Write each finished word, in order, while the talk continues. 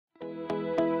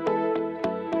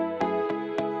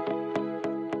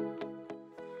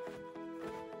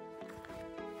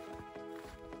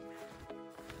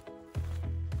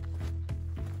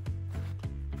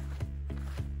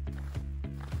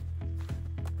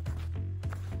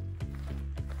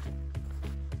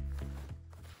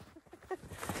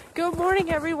Good morning,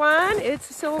 everyone.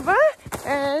 It's Silva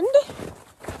and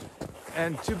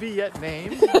to be yet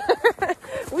named.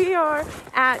 we are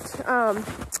at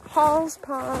Hall's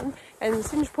Pond and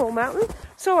Singepole Mountain.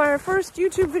 So our first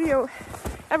YouTube video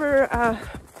ever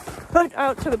put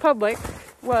out to the public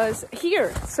was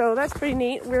here. So that's pretty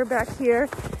neat. We're back here.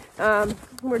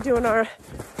 We're doing our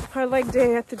leg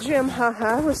day at the gym.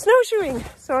 We're snowshoeing.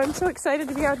 So I'm so excited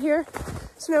to be out here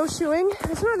snowshoeing.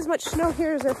 There's not as much snow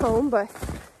here as at home, but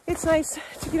it's nice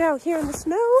to get out here in the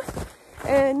snow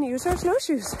and use our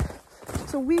snowshoes.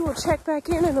 So we will check back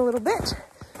in a little bit,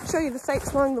 show you the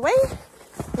sights along the way,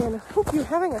 and I hope you're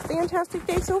having a fantastic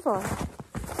day so far.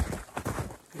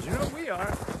 Because you know we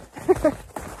are.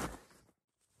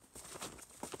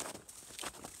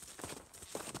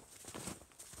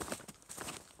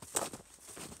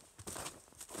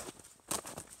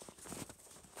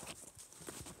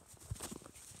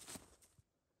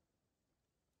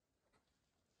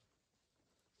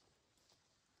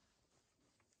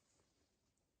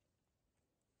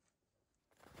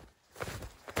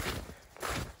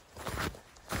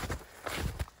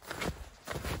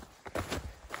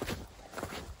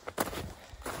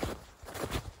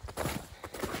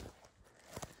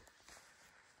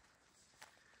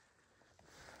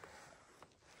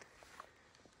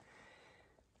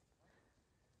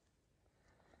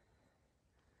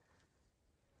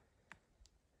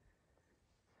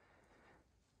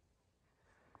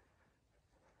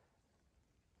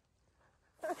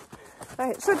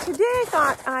 Alright, so today I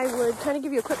thought I would kind of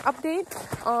give you a quick update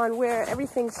on where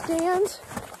everything stands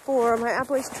for my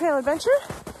Appalachian Trail adventure.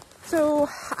 So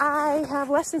I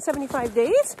have less than 75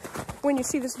 days when you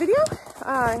see this video.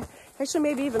 Actually,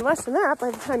 maybe even less than that by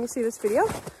the time you see this video.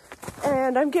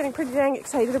 And I'm getting pretty dang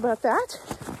excited about that.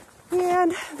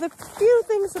 And the few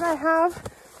things that I have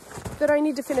that I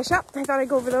need to finish up, I thought I'd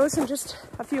go over those in just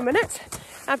a few minutes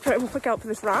after I look out for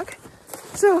this rock.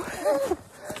 So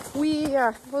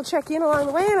we'll check in along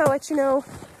the way, and I'll let you know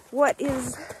what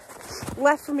is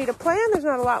left for me to plan. There's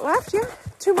not a lot left yet,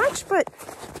 too much, but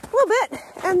a little bit.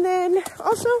 And then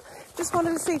also just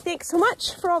wanted to say thanks so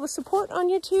much for all the support on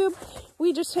YouTube.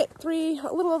 We just hit a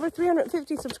little over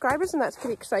 350 subscribers, and that's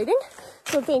pretty exciting.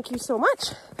 So thank you so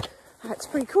much. That's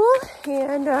pretty cool.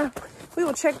 And we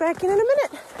will check back in a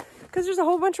minute because there's a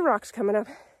whole bunch of rocks coming up.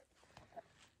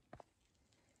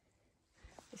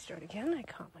 Let me start again. I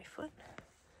caught my foot.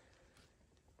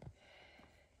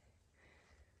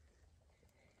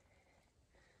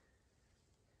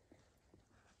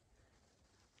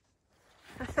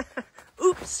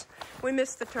 Oops, we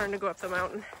missed the turn to go up the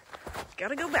mountain.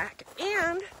 Gotta go back.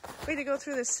 And we had to go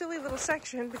through this silly little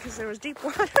section because there was deep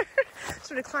water.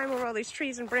 So to climb over all these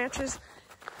trees and branches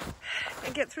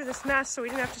and get through this mess so we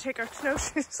didn't have to take our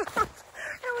snowshoes off.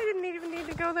 And we didn't even need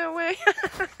to go that way.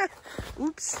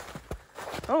 Oops.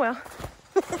 Oh well.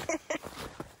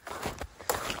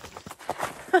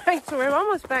 Alright, so we're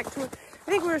almost back to it. I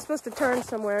think we were supposed to turn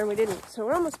somewhere and we didn't. So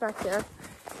we're almost back there.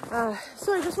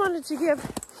 So I just wanted to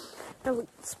give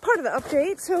it's part of the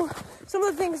update. So some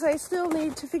of the things I still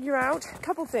need to figure out, a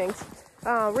couple things.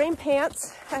 Rain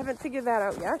pants, I haven't figured that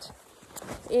out yet.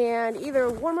 And either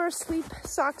warmer sleep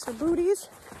socks or booties.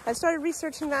 I started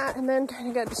researching that and then kind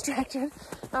of got distracted.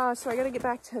 So I got to get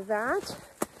back to that.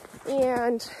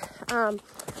 And I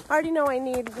already know I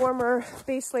need warmer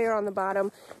base layer on the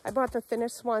bottom. I bought the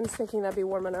thinnest ones thinking that'd be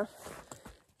warm enough.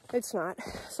 It's not.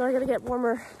 So I got to get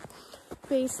warmer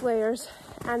base layers,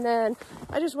 and then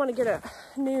I just want to get a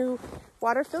new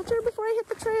water filter before I hit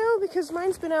the trail because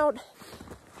mine's been out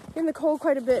in the cold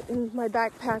quite a bit in my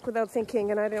backpack without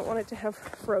thinking, and I didn't want it to have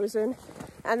frozen.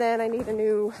 And then I need a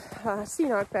new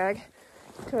sea-knock bag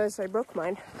because I broke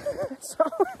mine. So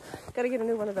gotta get a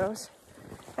new one of those,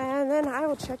 and then I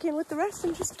will check in with the rest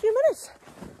in just a few minutes.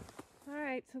 All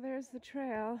right, so there's the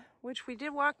trail, which we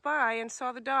did walk by and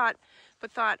saw the dot,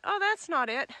 but thought, oh, that's not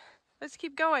it. Let's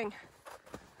keep going.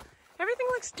 Everything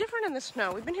looks different in the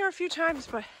snow. We've been here a few times,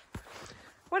 but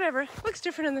whatever. It looks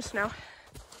different in the snow.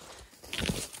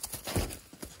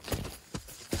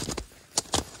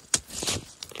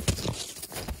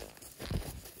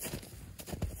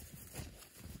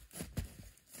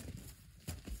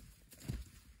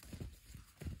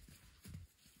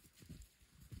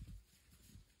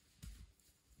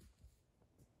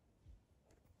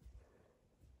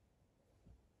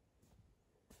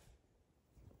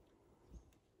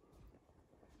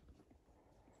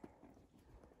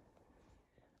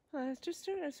 It's just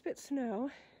starting to spit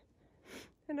snow,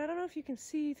 and I don't know if you can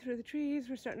see through the trees.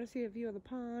 We're starting to see a view of the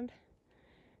pond.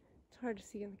 It's hard to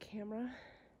see in the camera. When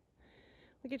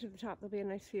we get to the top, there'll be a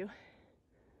nice view.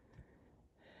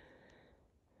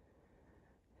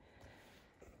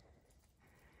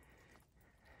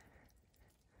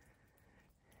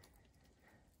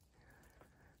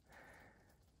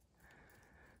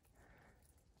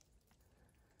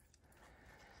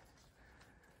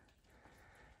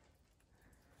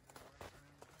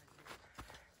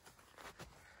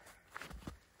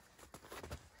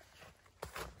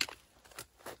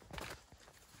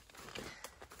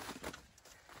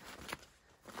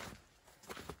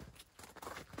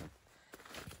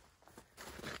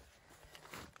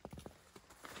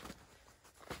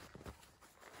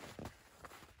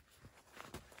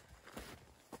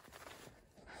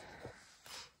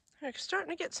 I'm starting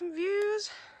to get some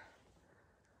views.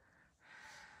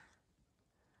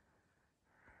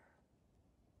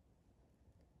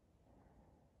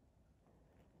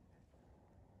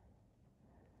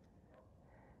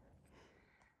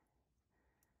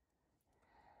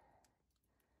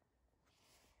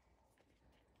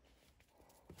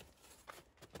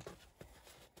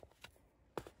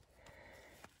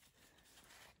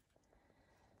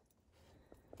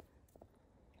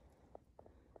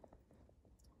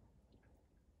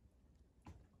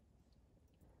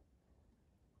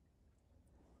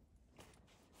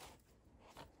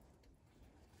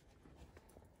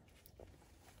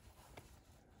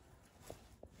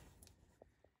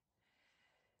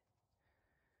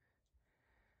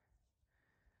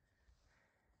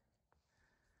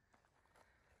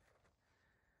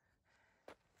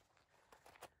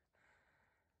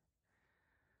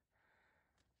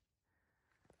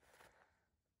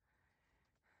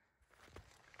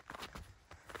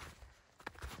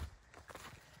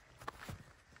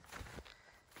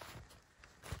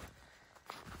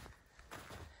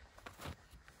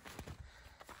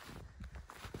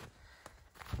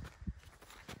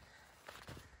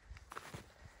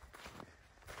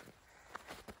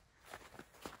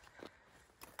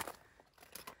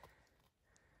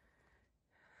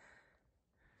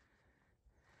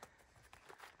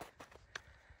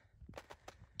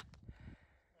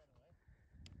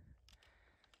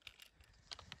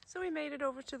 So we made it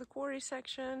over to the quarry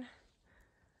section.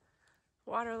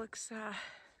 Water looks kind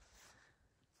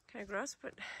of gross,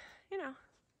 but you know,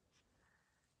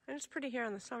 and it's pretty here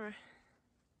in the summer.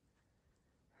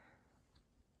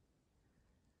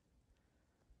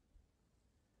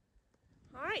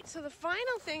 All right, so the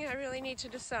final thing I really need to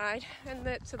decide, and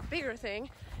that's a bigger thing,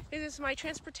 is my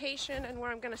transportation and where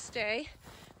I'm gonna stay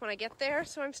when I get there.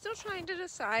 So I'm still trying to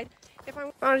decide if I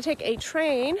want to take a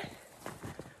train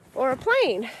or a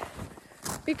plane,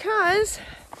 because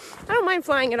I don't mind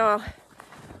flying at all.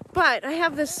 But I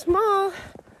have this small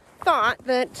thought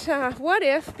that what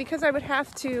if, because I would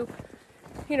have to,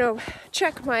 you know,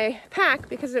 check my pack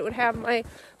because it would have my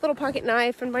little pocket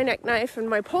knife and my neck knife and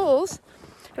my poles,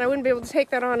 and I wouldn't be able to take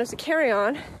that on as a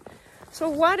carry-on. So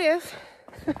what if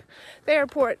the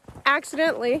airport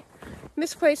accidentally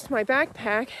misplaced my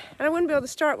backpack and I wouldn't be able to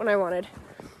start when I wanted?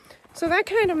 So that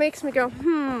kind of makes me go,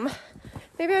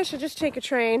 maybe I should just take a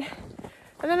train,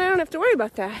 and then I don't have to worry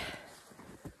about that.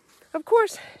 Of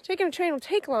course, taking a train will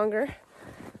take longer,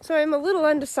 so I'm a little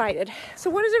undecided. So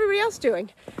what is everybody else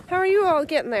doing? How are you all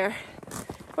getting there?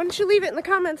 Why don't you leave it in the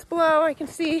comments below? I can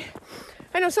see,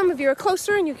 I know some of you are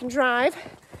closer and you can drive,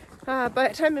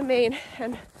 but I'm in Maine,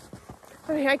 and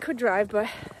I mean, I could drive, but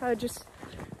I would just,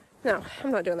 no,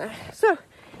 I'm not doing that. So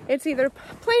it's either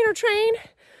plane or train,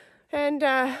 and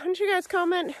why don't you guys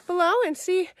comment below and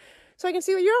see, so I can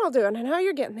see what you're all doing and how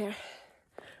you're getting there.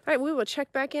 All right, we will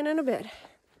check back in a bit.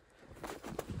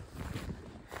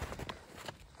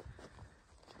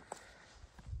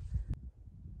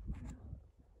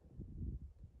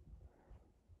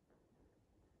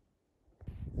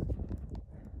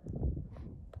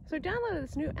 So I downloaded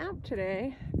this new app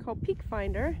today called Peak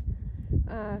Finder.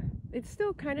 It's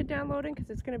still kind of downloading because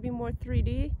it's going to be more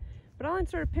 3D, but I'll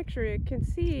insert a picture. You can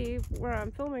see where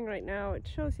I'm filming right now. It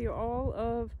shows you all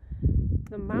of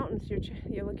the mountains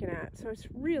you're looking at. So it's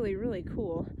really, really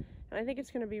cool. And I think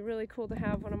it's going to be really cool to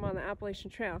have when I'm on the Appalachian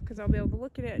Trail, because I'll be able to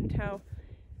look at it and tell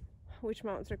which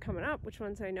mountains are coming up, which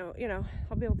ones I know, you know,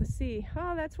 I'll be able to see,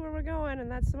 oh, that's where we're going, and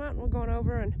that's the mountain we're going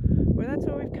over, and or that's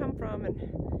where we've come from,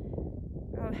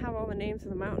 and I'll have all the names of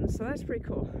the mountains. So that's pretty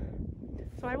cool.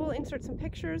 So I will insert some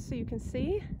pictures so you can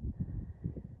see.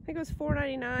 I think it was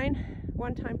 $4.99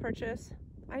 one-time purchase.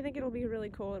 I think it'll be really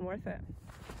cool and worth it.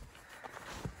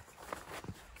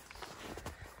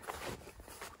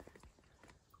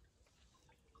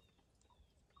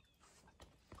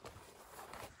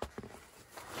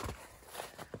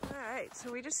 Alright,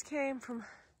 so we just came from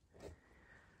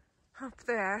up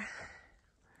there.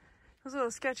 It was a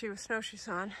little sketchy with snowshoes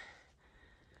on,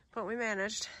 but we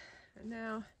managed. And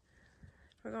now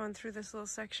we're going through this little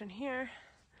section here,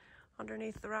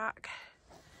 underneath the rock,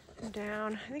 and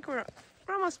down. I think we're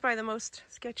almost by the most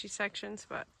sketchy sections,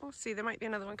 but we'll see. There might be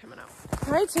another one coming up.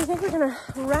 All right, so I think we're gonna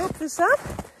wrap this up.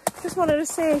 Just wanted to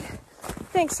say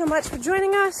thanks so much for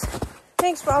joining us.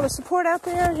 Thanks for all the support out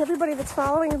there and everybody that's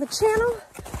following the channel.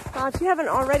 If you haven't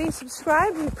already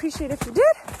subscribed, we appreciate if you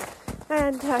did.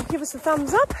 And give us a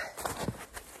thumbs up.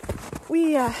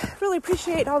 We really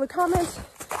appreciate all the comments,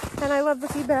 and I love the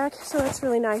feedback, so it's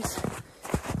really nice.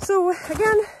 So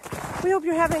again, we hope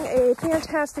you're having a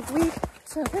fantastic week.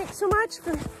 So thanks so much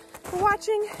for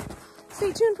watching.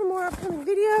 Stay tuned for more upcoming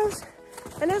videos.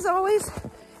 And as always,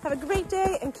 have a great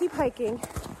day and keep hiking.